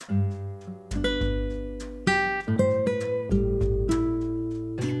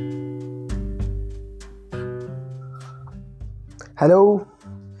Hello,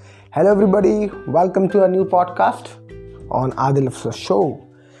 hello everybody. Welcome to a new podcast on Adil Afsar Show.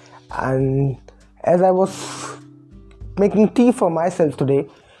 And as I was making tea for myself today,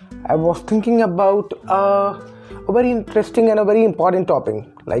 I was thinking about a very interesting and a very important topic,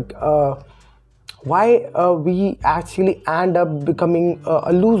 like why we actually end up becoming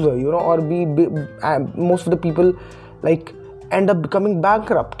a loser, or most of the people like end up becoming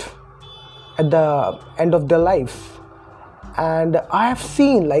bankrupt at the end of their life. And I have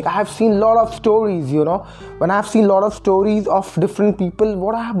seen a lot of stories. When I have seen a lot of stories of different people,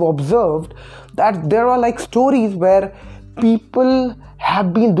 what I have observed, that there are like stories where people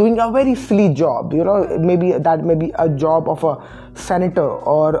have been doing a very silly job. Maybe that may be a job of a senator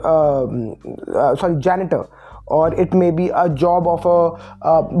or janitor, or it may be a job of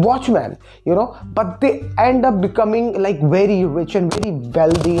a watchman, but they end up becoming like very rich and very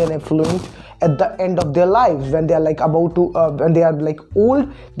wealthy and affluent at the end of their lives. When they are like when they are like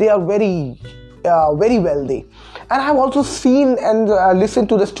old, they are very wealthy. And I've also seen and listened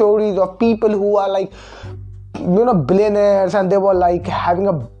to the stories of people who are like billionaires, and they were like having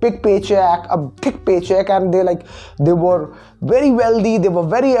a big paycheck, a thick paycheck, and they were very wealthy, they were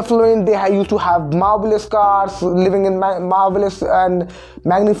very affluent, they used to have marvelous cars, living in marvelous and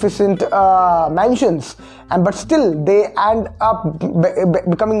magnificent mansions, but still they end up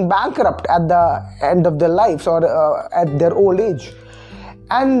becoming bankrupt at the end of their lives, or at their old age.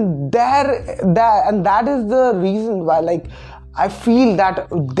 And that is the reason why I feel that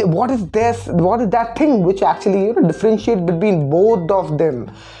what is that thing which actually differentiate between both of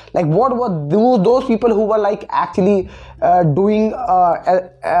them. Like, what were those people who were like actually doing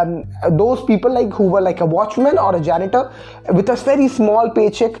those people like who were like a watchman or a janitor with a very small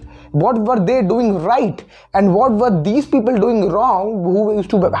paycheck? What were they doing right, and what were these people doing wrong, who used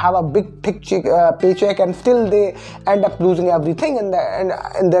to have a big thick paycheck, and still they end up losing everything in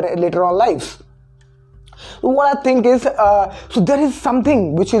their later on lives? What I think is, so there is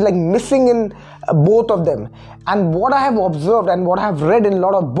something which is like missing in both of them. And what I have observed and what I have read in a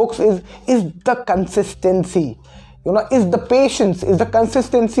lot of books is the consistency. Is the patience, is the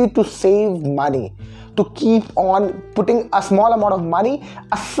consistency to save money, to keep on putting a small amount of money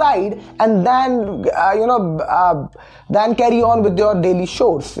aside, and then then carry on with your daily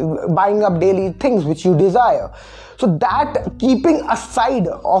chores, buying up daily things which you desire. So that keeping aside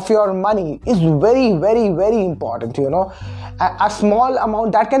of your money is very, very, very important. A small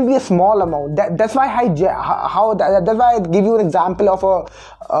amount, that can be a small amount. That's why that's why I give you an example of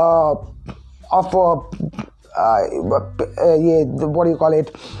what do you call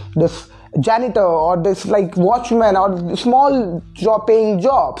it? This janitor, or this like watchman, or small paying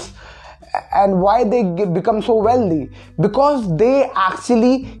jobs. And why they become so wealthy? Because they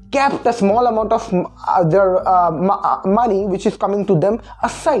actually kept a small amount of their money which is coming to them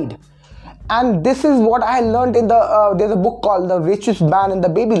aside. And this is what I learned in there's a book called The Richest Man in the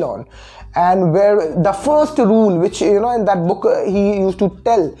Babylon, and where the first rule which in that book he used to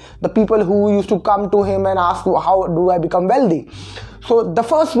tell the people who used to come to him and ask, how do I become wealthy? So the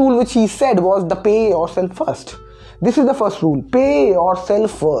first rule which he said was the pay yourself first. This is the first rule: pay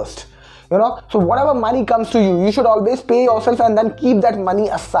yourself first. So whatever money comes to you, you should always pay yourself, and then keep that money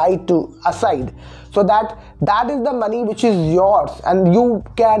aside, so that is the money which is yours, and you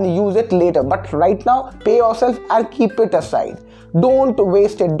can use it later. But right now, pay yourself and keep it aside. Don't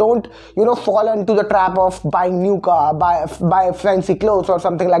waste it. Don't fall into the trap of buying new car, buy fancy clothes or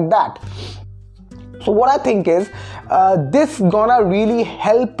something like that. So what I think is, this gonna really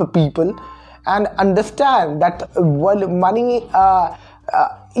help people and understand that money,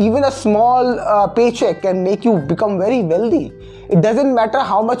 even a small paycheck can make you become very wealthy. It doesn't matter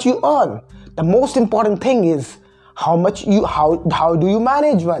how much you earn. The most important thing is how do you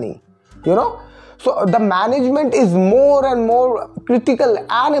manage money. So the management is more and more critical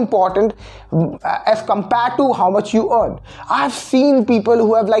and important as compared to how much you earn. I've seen people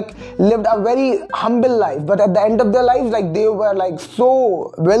who have lived a very humble life, but at the end of their lives, they were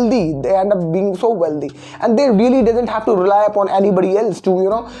so wealthy. They end up being so wealthy, and they really didn't have to rely upon anybody else to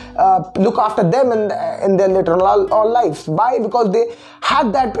look after them in their later on lives. Why? Because they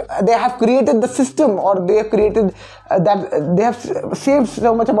have created the system, or they have created that they have saved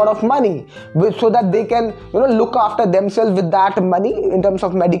so much amount of money, so that they can look after themselves with that money in terms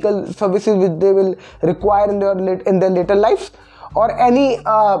of medical services which they will require in their later lives, or any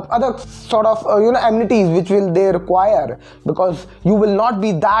other sort of amenities which will they require, because you will not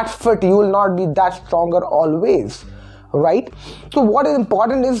be that fit, you will not be that stronger always, right? So what is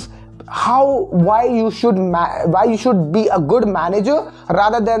important is why you should be a good manager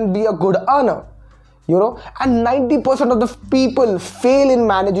rather than be a good earner. and 90% of the people fail in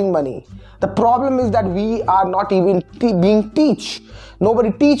managing money. The problem is that we are not even being teach.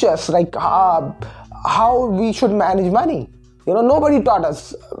 Nobody teach us like how we should manage money. Nobody taught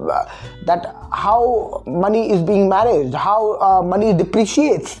us that how money is being managed, how money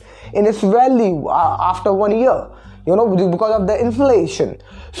depreciates in its value after 1 year, because of the inflation.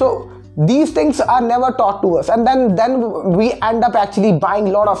 So these things are never taught to us, and then we end up actually buying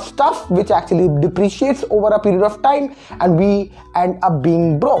a lot of stuff which actually depreciates over a period of time, and we end up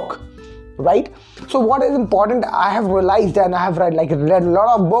being broke. Right? So what is important, I have realized, and I have read a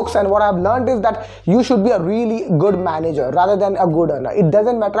lot of books, and what I've learned is that you should be a really good manager rather than a good earner. It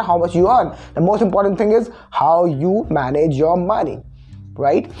doesn't matter how much you earn. The most important thing is how you manage your money.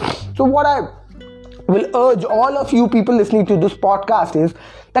 Right? So what I will urge all of you people listening to this podcast is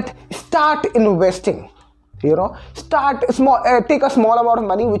that start investing. Start small, take a small amount of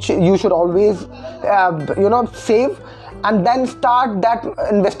money which you should always save, and then start that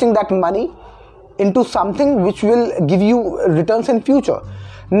investing that money into something which will give you returns in future.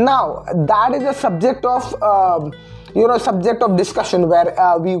 Now that is a subject of discussion, where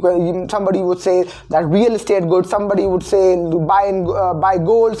somebody would say that real estate good, somebody would say buy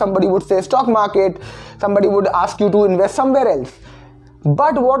gold, somebody would say stock market, somebody would ask you to invest somewhere else.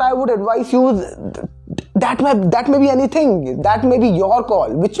 But what I would advise you is that may be anything. That may be your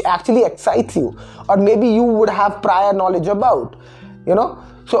call, which actually excites you, or maybe you would have prior knowledge about.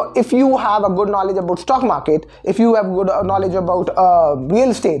 So if you have a good knowledge about stock market, if you have good knowledge about real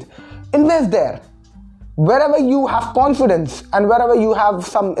estate, invest there. Wherever you have confidence and wherever you have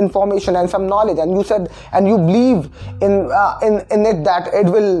some information and some knowledge, and you believe in it, that it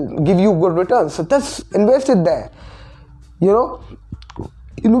will give you good returns, so just invest it there.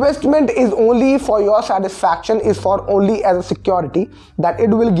 Investment is only for your satisfaction, is for only as a security, that it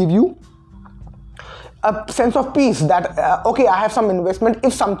will give you a sense of peace that okay, I have some investment.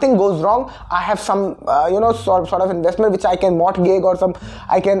 If something goes wrong, I have some sort of investment which I can mortgage, or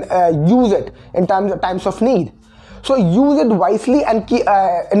I can use it in times of need. So use it wisely and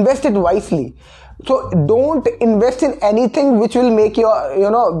invest it wisely. So don't invest in anything which will make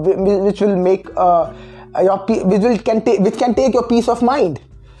which can take your peace of mind.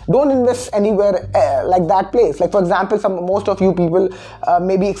 Don't invest anywhere like that place. Like for example, most of you people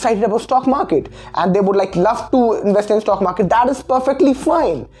may be excited about stock market, and they would love to invest in stock market. That is perfectly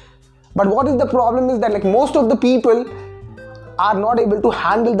fine. But what is the problem is that most of the people are not able to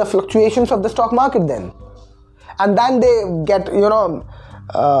handle the fluctuations of the stock market then. And then they get, they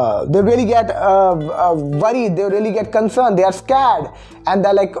really get worried, they really get concerned, they are scared, and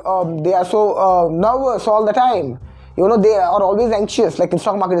they're they are so nervous all the time. They are always anxious, the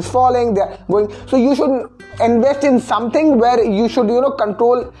stock market is falling, they are going. So you should invest in something where you should,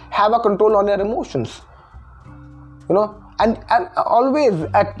 have a control on your emotions. And always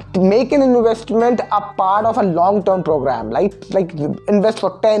make an investment a part of a long-term program, like invest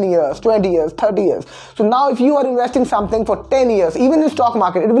for 10 years, 20 years, 30 years. So now if you are investing something for 10 years, even in stock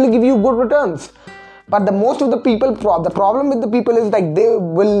market, it will give you good returns. But the most of the people, the problem with the people is they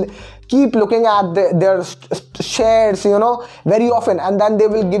will keep looking at their shares, very often, and then that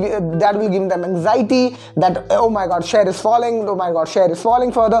will give them anxiety that, oh my God, share is falling, oh my God, share is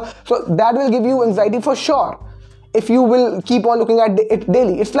falling further. So that will give you anxiety for sure, if you will keep on looking at it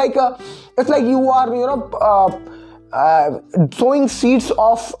daily. It's like you are, sowing seeds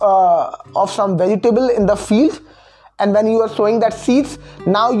of some vegetable in the field. And when you are sowing that seeds,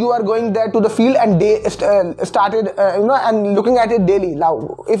 now you are going there to the field and started, and looking at it daily.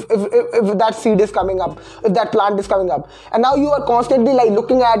 Now, if that seed is coming up, if that plant is coming up, and now you are constantly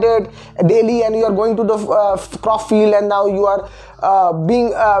looking at it daily, and you are going to the crop field, and now you are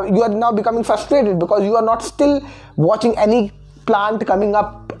you are now becoming frustrated because you are not still watching any plant coming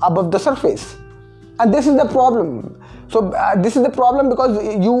up above the surface. And this is the problem. So this is the problem, because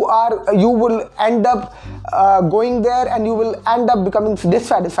you will end up going there, and you will end up becoming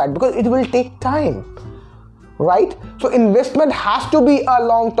dissatisfied, because it will take time, right? So investment has to be a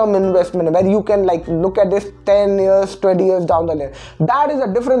long-term investment where you can look at this 10 years, 20 years down the line. That is a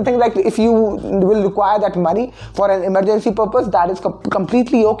different thing. If you will require that money for an emergency purpose, that is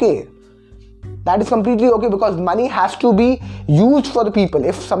completely okay. That is completely okay, because money has to be used for the people.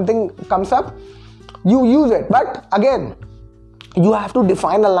 If something comes up, you use it. But again, you have to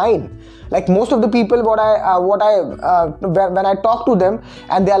define a line. Most of the people, when I talk to them,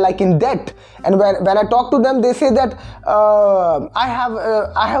 and they are in debt, and when I talk to them, they say that I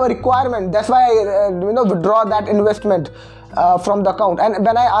have a requirement, that's why I withdraw that investment from the account. And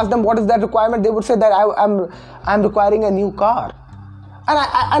when I ask them what is that requirement, they would say that I'm requiring a new car.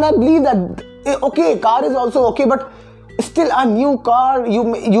 And I believe that Okay, car is also okay, but still a new car, you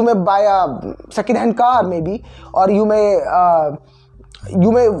may buy a second hand car maybe, or you may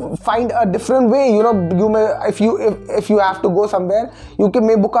find a different way. You may, if you have to go somewhere,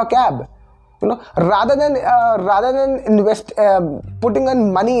 may book a cab. Rather than invest putting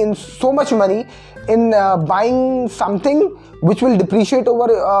in money, in so much money in buying something which will depreciate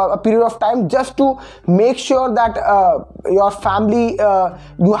over a period of time, just to make sure that your family,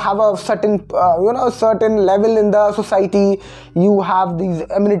 you have a certain certain level in the society, you have these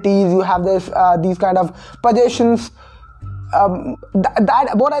amenities, you have these kind of possessions.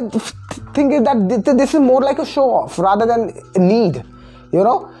 That what I think is that this is more like a show off rather than a need.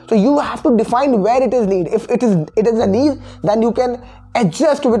 So you have to define where it is need. If it is a need, then you can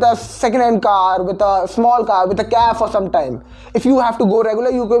adjust with a second-hand car, with a small car, with a cab for some time. If you have to go regular,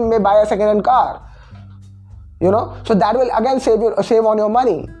 you may buy a second-hand car. So that will again save on your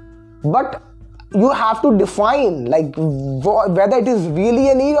money. But you have to define whether it is really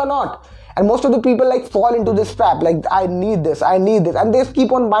a need or not. And most of the people fall into this trap, I need this, and they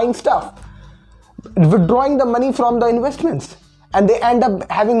keep on buying stuff, withdrawing the money from the investments, and they end up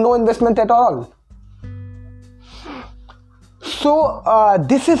having no investment at all. So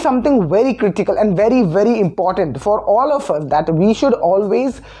this is something very critical and very, very important for all of us, that we should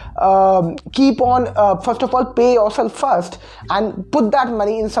always keep on, first of all, pay yourself first and put that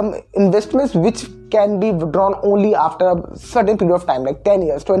money in some investments which can be withdrawn only after a certain period of time, like 10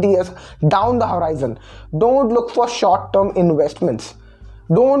 years, 20 years down the horizon. Don't look for short-term investments.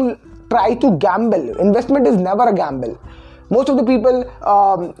 Don't try to gamble. Investment is never a gamble. Most of the people,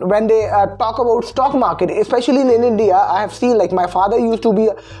 when they talk about stock market, especially in India, I have seen, my father used to be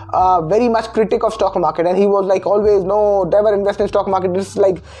very much critic of stock market, and he was always, no, never invest in stock market. It's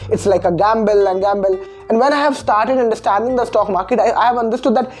like a gamble. And when I have started understanding the stock market, I have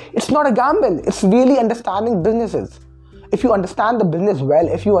understood that it's not a gamble. It's really understanding businesses. If you understand the business well,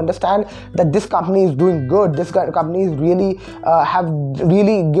 if you understand that this company is doing good, this company is really have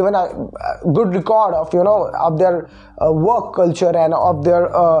really given a good record of of their work culture and of their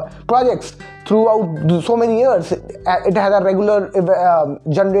projects throughout so many years. It has a regular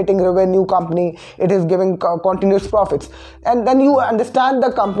generating revenue company. It is giving continuous profits, and then you understand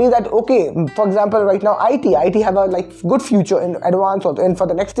the company that, okay, for example, right now IT have a good future in advance also, and for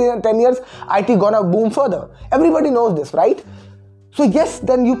the next 10 years IT gonna boom further. Everybody knows this, right? So yes,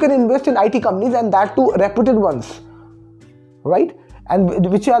 then you can invest in IT companies, and that too reputed ones, right? And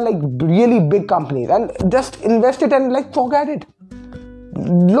which are really big companies, and just invest it and forget it.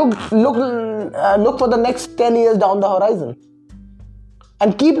 Look for the next 10 years down the horizon,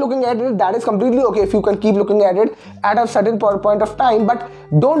 and keep looking at it. That is completely okay if you can keep looking at it at a certain point of time, but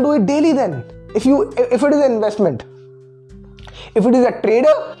don't do it daily. Then if it is an investment, if it is a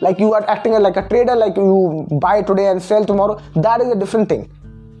trader, you are acting like a trader, you buy today and sell tomorrow, that is a different thing.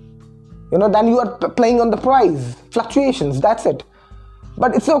 Then you are playing on the price fluctuations. That's it.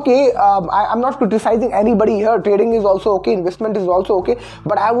 But it's okay. I'm not criticizing anybody here. Trading is also okay. Investment is also okay.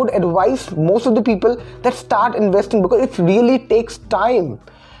 But I would advise most of the people that start investing, because it really takes time.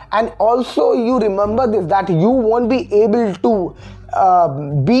 And also you remember this, that you won't be able to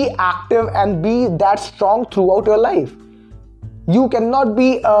be active and be that strong throughout your life. You cannot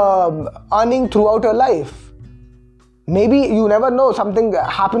be earning throughout your life. Maybe you never know, something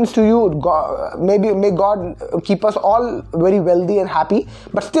happens to you. Maybe may God keep us all very wealthy and happy.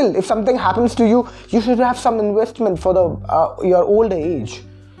 But still, if something happens to you, you should have some investment for your older age.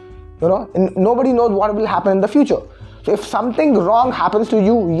 And nobody knows what will happen in the future. So if something wrong happens to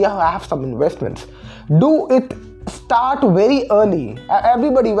you, you have some investments. Do it. Start very early.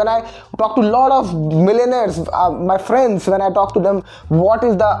 Everybody, when I talk to a lot of millionaires, my friends, when I talk to them, what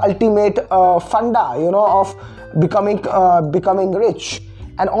is the ultimate funda, of becoming rich?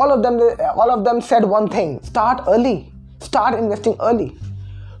 And all of them said one thing: start early. Start investing early.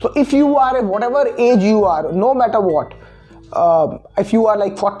 So if you are at whatever age you are, no matter what, if you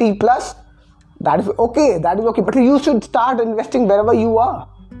are 40 plus, that is okay. But you should start investing wherever you are.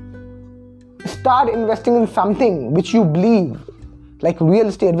 Start investing in something which you believe, like real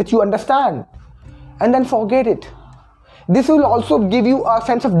estate, which you understand, and then forget it. This will also give you a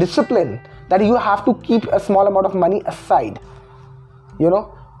sense of discipline, that you have to keep a small amount of money aside.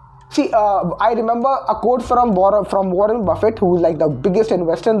 See, I remember a quote from Warren Buffett, who is the biggest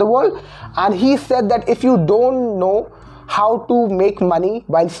investor in the world, and he said that if you don't know how to make money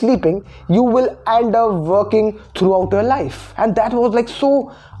while sleeping, you will end up working throughout your life. And that was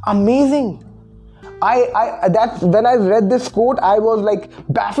so amazing. When I read this quote, I was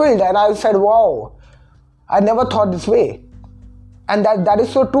baffled, and I said, wow, I never thought this way. And that is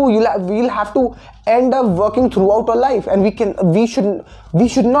so true. We'll have to end up working throughout our life, and we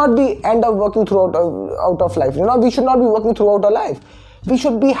should not be end up working throughout out of life. We should not be working throughout our life. We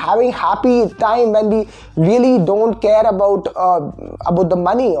should be having happy time when we really don't care about the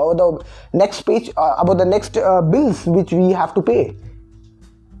money or the next page, about the next bills which we have to pay.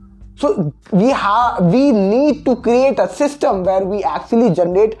 So we need to create a system where we actually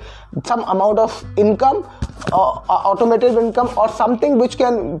generate some amount of income, automated income, or something which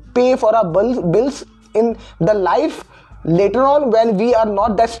can pay for our bills in the life later on, when we are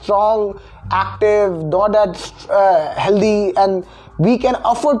not that strong, active, not that healthy, and we can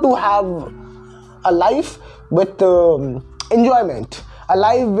afford to have a life with enjoyment, a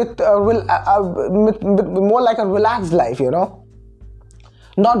life with more like a relaxed life,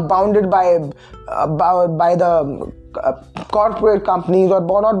 not bounded by the corporate companies, or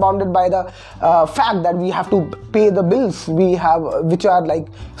not bounded by the fact that we have to pay the bills we have, which are like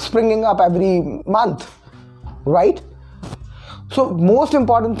springing up every month, right? So most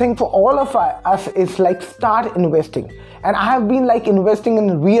important thing for all of us is like start investing. And I have been like investing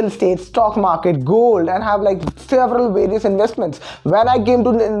in real estate, stock market, gold, and have like several various investments. When I came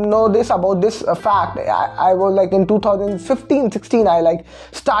to know this about this fact, I was like in 2015-16, I like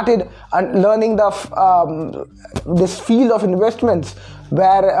started learning this field of investments,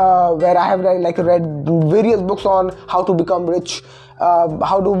 where I have like read various books on how to become rich.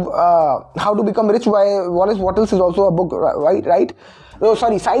 How to become rich by Wallace Wattles is also a book, right? No,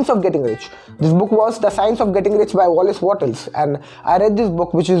 sorry, Science of Getting Rich. This book was The Science of Getting Rich by Wallace Wattles, and I read this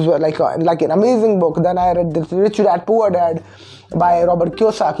book, which is like an amazing book. Then I read The Rich Dad Poor Dad by Robert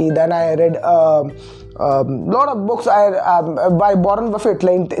Kiyosaki. Then I read a lot of books by Warren Buffett,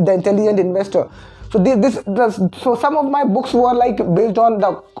 like The Intelligent Investor. So some of my books were like based on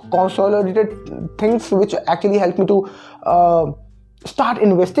the consolidated things which actually helped me to start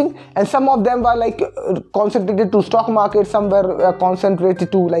investing, and some of them were like concentrated to stock market, some were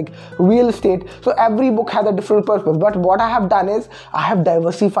concentrated to like real estate. So every book has a different purpose, but what I have done is I have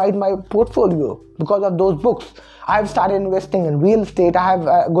diversified my portfolio because of those books. I have started investing in real estate, I have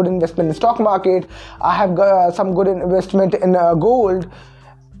a good investment in stock market, I have some good investment in gold,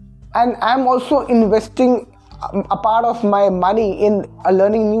 and I'm also investing a part of my money in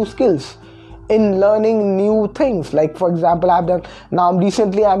learning new skills, in learning new things. Like for example, I'm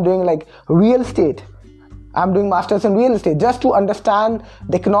doing like real estate. I'm doing masters in real estate just to understand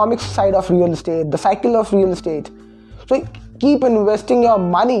the economics side of real estate, the cycle of real estate. So keep investing your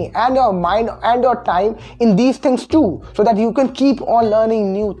money and your mind and your time in these things too, so that you can keep on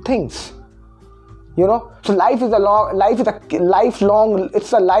learning new things. So life is a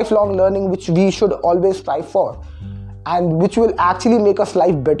lifelong learning which we should always strive for, and which will actually make us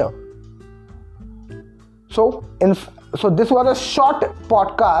life better. So this was a short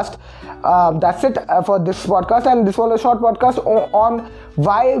podcast. That's it for this podcast, and this was a short podcast on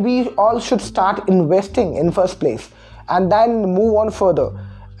why we all should start investing in first place, and then move on further.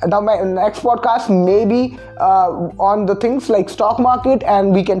 Now my next podcast may be on the things like stock market,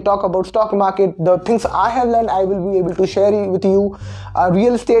 and we can talk about stock market. The things I have learned, I will be able to share with you.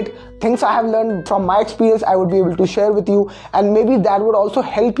 Real estate, things I have learned from my experience, I would be able to share with you, and maybe that would also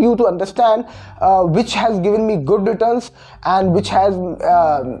help you to understand which has given me good returns and which has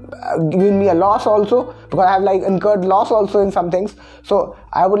given me a loss also, because I have like incurred loss also in some things. So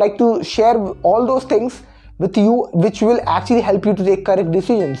I would like to share all those things with you, which will actually help you to take correct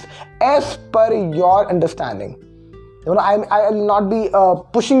decisions as per your understanding. I will not be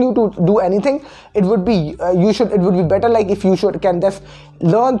pushing you to do anything. It would be better like if you can just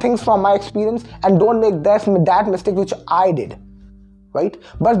learn things from my experience and don't make that mistake which I did, right?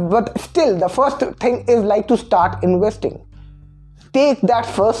 But still, the first thing is like to start investing. Take that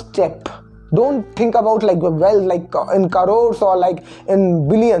first step. Don't think about like in crores or like in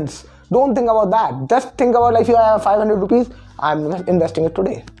billions. Don't think about that. Just think about like if you have 500 rupees, I'm investing it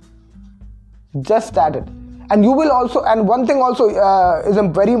today. Just start it. And you will also, and one thing also is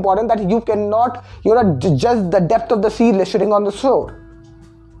very important, that you cannot judge the depth of the sea sitting on the shore.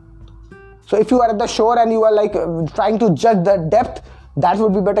 So if you are at the shore and you are like trying to judge the depth, that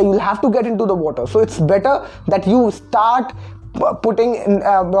would be better. You'll have to get into the water. So it's better that you start putting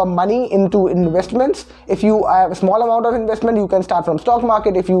money into investments. If you have a small amount of investment, you can start from stock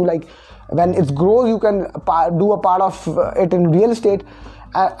market. If you like, when it grows, you can do a part of it in real estate,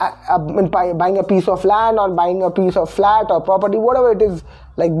 buying a piece of land or buying a piece of flat or property, whatever it is,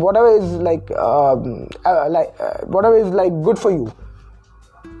 like whatever is good for you,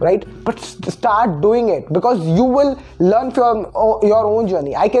 right? But start doing it, because you will learn from your own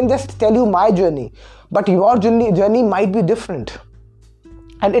journey. I can just tell you my journey, but your journey might be different.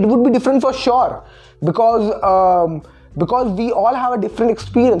 and it would be different for sure, because we all have a different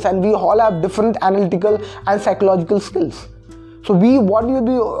experience and we all have different analytical and psychological skills. So what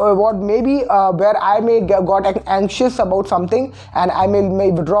maybe where I may got anxious about something and I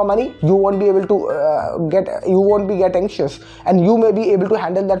may withdraw money, you won't be able to get anxious, and you may be able to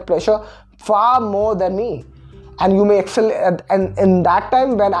handle that pressure far more than me, and you may excel and in that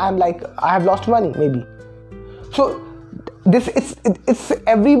time when I'm like, I have lost money maybe. So it's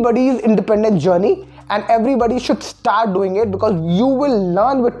everybody's independent journey, and everybody should start doing it, because you will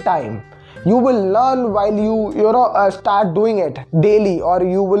learn with time. You will learn while you start doing it daily, or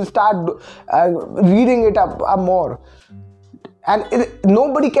you will start reading it up more. And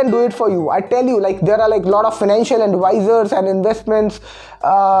nobody can do it for you. I tell you, like, there are like a lot of financial advisors and investments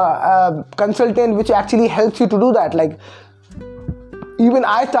consultant which actually helps you to do that. Like, even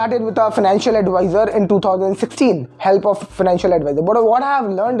I started with a financial advisor in 2016, help of financial advisor. But what I have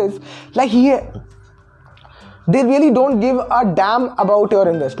learned is, like, they really don't give a damn about your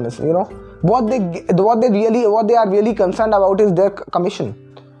investments. What they are really concerned about is their commission,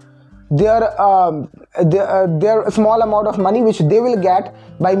 their small amount of money which they will get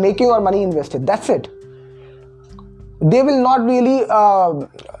by making your money invested. That's it. They will not really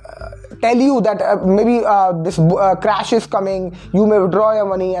tell you that maybe this crash is coming, you may withdraw your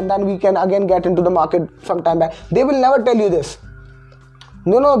money and then we can again get into the market sometime back. They will never tell you this.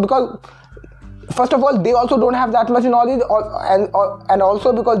 No, because first of all, they also don't have that much knowledge, and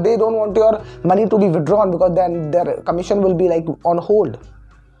also because they don't want your money to be withdrawn, because then their commission will be like on hold,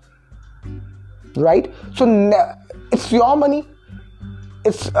 right? So it's your money.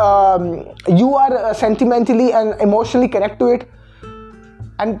 It's you are sentimentally and emotionally connected to it,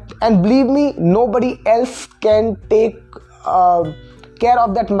 and believe me, nobody else can take care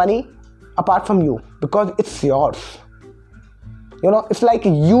of that money apart from you, because it's yours. It's like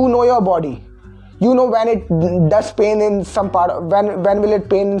your body. When it does pain in some part, when will it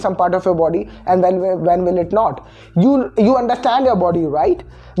pain in some part of your body, and when will it not? You understand your body, right?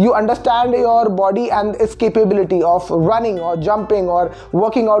 You understand your body and its capability of running or jumping or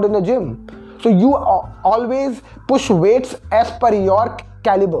working out in the gym. So you always push weights as per your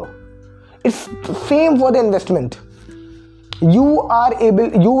caliber. It's the same for the investment. You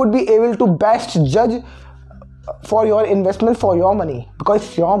would be able to best judge for your investment, for your money, because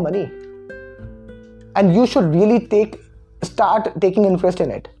it's your money. And you should really start taking interest in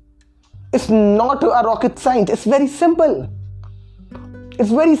it. It's not a rocket science. It's very simple. It's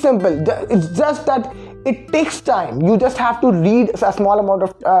just that it takes time. You just have to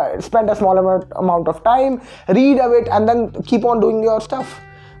spend a small amount of time, read a bit, and then keep on doing your stuff.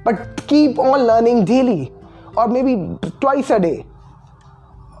 But keep on learning daily, or maybe twice a day.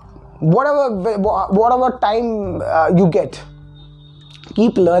 Whatever time you get,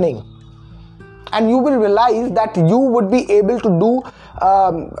 keep learning. And you will realize that you would be able to do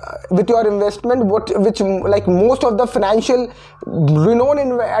with your investment which like most of the financial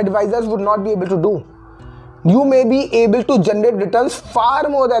renowned advisors would not be able to do. You may be able to generate returns far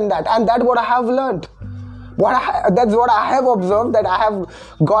more than that, and that's what I have learned. That's what I have observed, that I have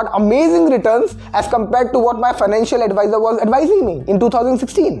got amazing returns as compared to what my financial advisor was advising me in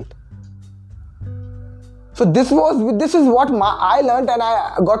 2016. So this is what I learned, and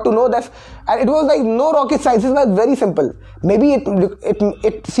I got to know that, and it was like no rocket science. It was very simple. Maybe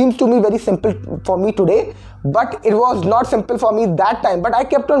it seems to me very simple for me today, but it was not simple for me that time. But I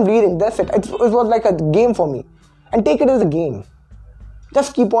kept on reading. That's it. It was like a game for me, and take it as a game.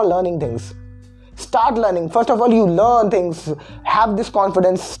 Just keep on learning things. Start learning. First of all, you learn things. Have this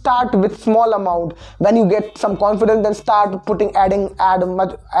confidence. Start with small amount. When you get some confidence, then start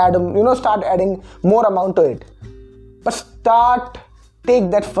start adding more amount to it. But take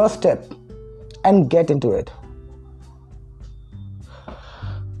that first step and get into it.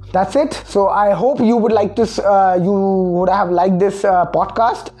 That's it. So I hope you would like this. You would have liked this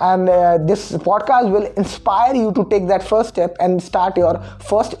podcast, and this podcast will inspire you to take that first step and start your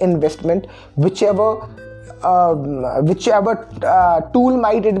first investment, whichever tool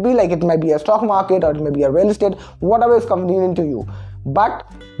might it be. Like, it might be a stock market, or it may be a real estate, whatever is convenient to you. But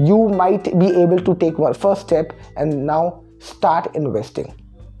you might be able to take one first step and now start investing.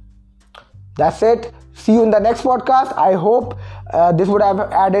 That's it. See you in the next podcast. I hope this would have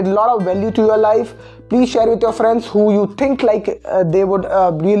added a lot of value to your life. Please share with your friends who you think like they would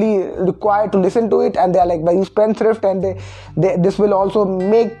really require to listen to it, and they are like very spendthrift, and this will also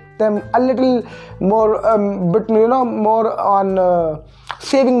make them a little more more on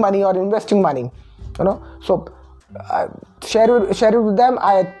saving money or investing money. So share it with them.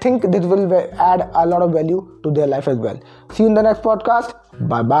 I think this will add a lot of value to their life as well. See you in the next podcast.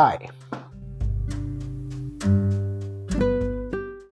 Bye bye.